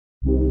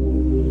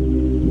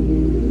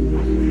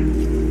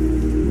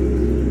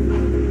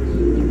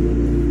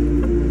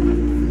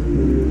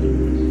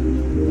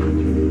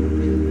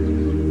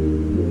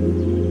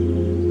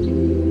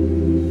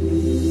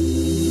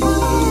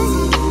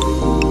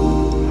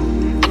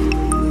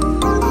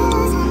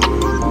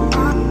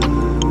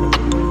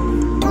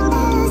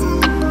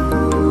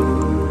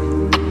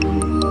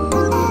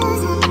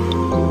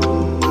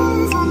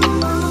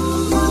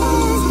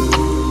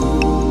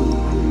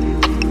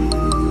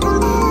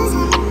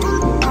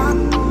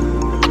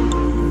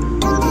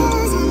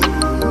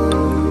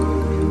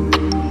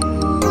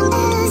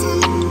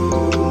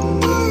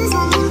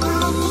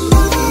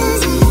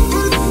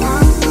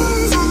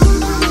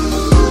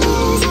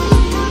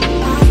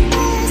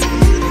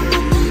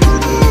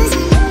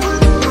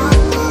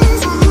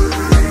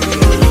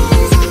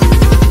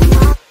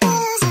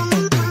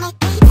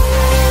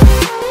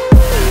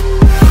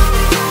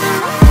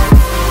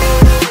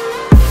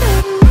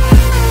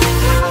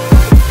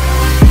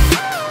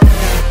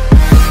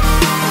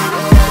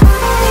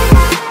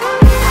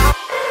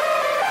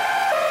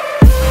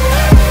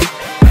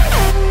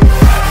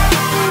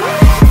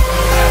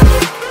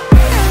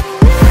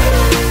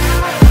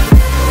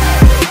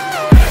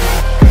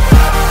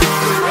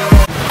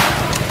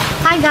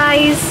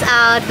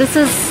This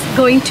is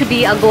going to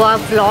be a Goa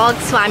vlog.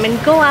 So I'm in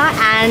Goa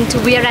and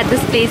we are at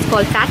this place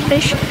called Fat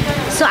Fish.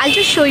 So I'll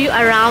just show you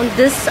around.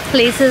 This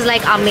place is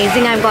like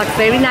amazing. I've got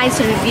very nice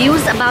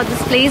reviews about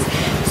this place.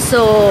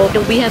 So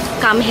we have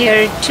come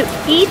here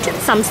to eat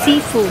some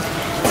seafood.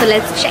 So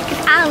let's check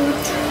it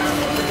out.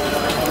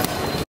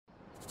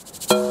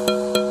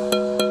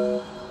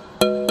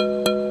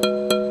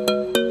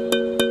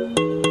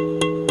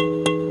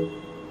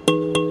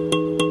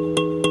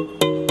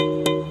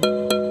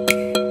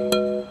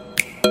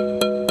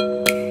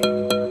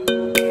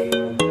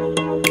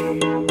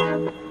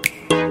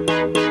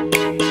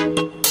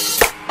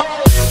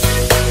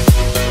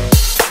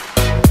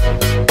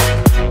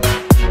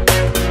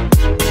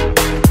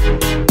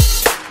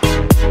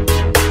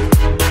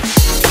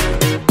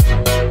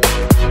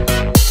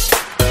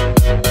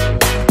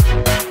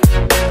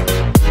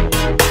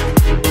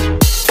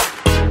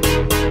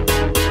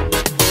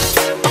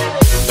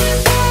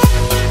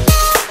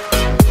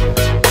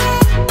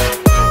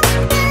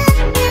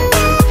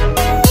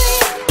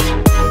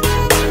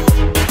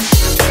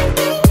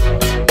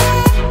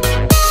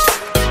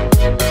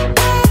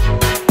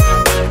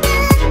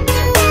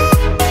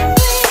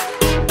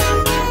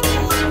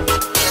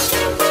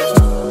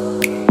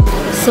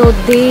 So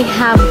they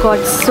have got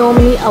so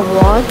many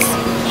awards.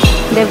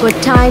 They've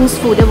got Times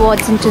Food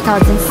Awards in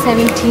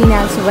 2017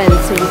 as well.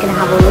 So you can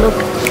have a look.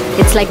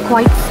 It's like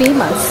quite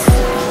famous.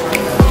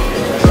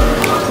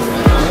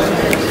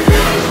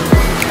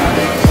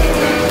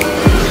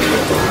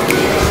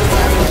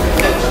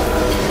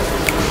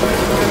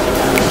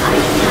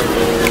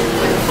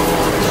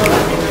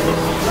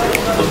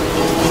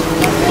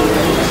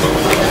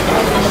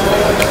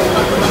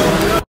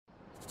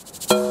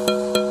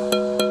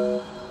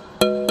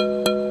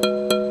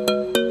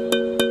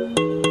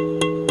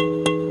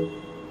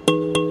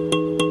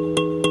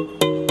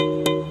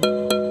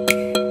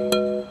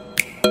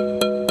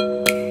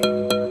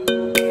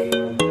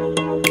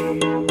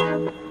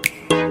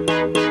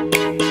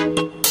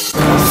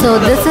 So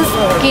this is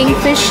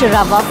kingfish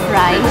rava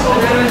fry,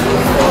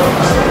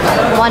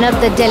 one of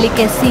the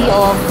delicacy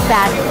of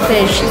Fat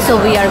Fish.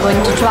 So we are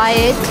going to try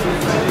it.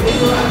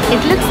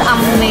 It looks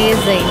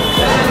amazing.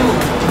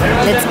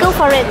 Let's go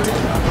for it.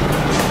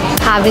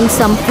 Having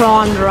some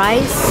prawn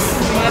rice.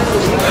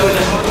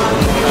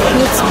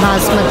 It's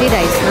basmati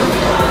rice,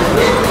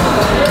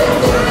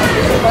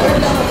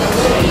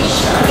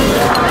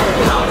 no?